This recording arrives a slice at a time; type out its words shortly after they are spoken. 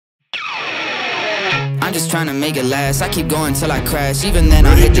I'm just trying to make it last. I keep going till I crash. Even then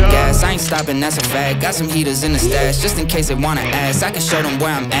I hit the gas. I ain't stopping, that's a fact. Got some heaters in the stash, just in case they wanna ask. I can show them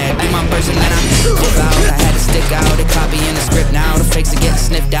where I'm at. Be my person, then I flip out. I had to stick out. They copying the script now. The fakes are getting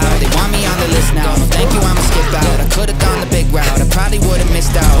sniffed out. They want me on the list now. No thank you, I'ma skip out. I could've gone the big route. I probably would've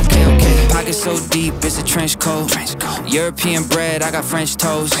missed out. Okay, okay. Pockets so deep, it's a trench coat. European bread, I got French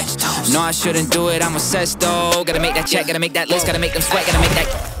toast. No, I shouldn't do it, I'm obsessed though. Gotta make that check, gotta make that list, gotta make them sweat, gotta make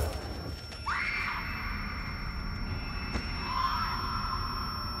that.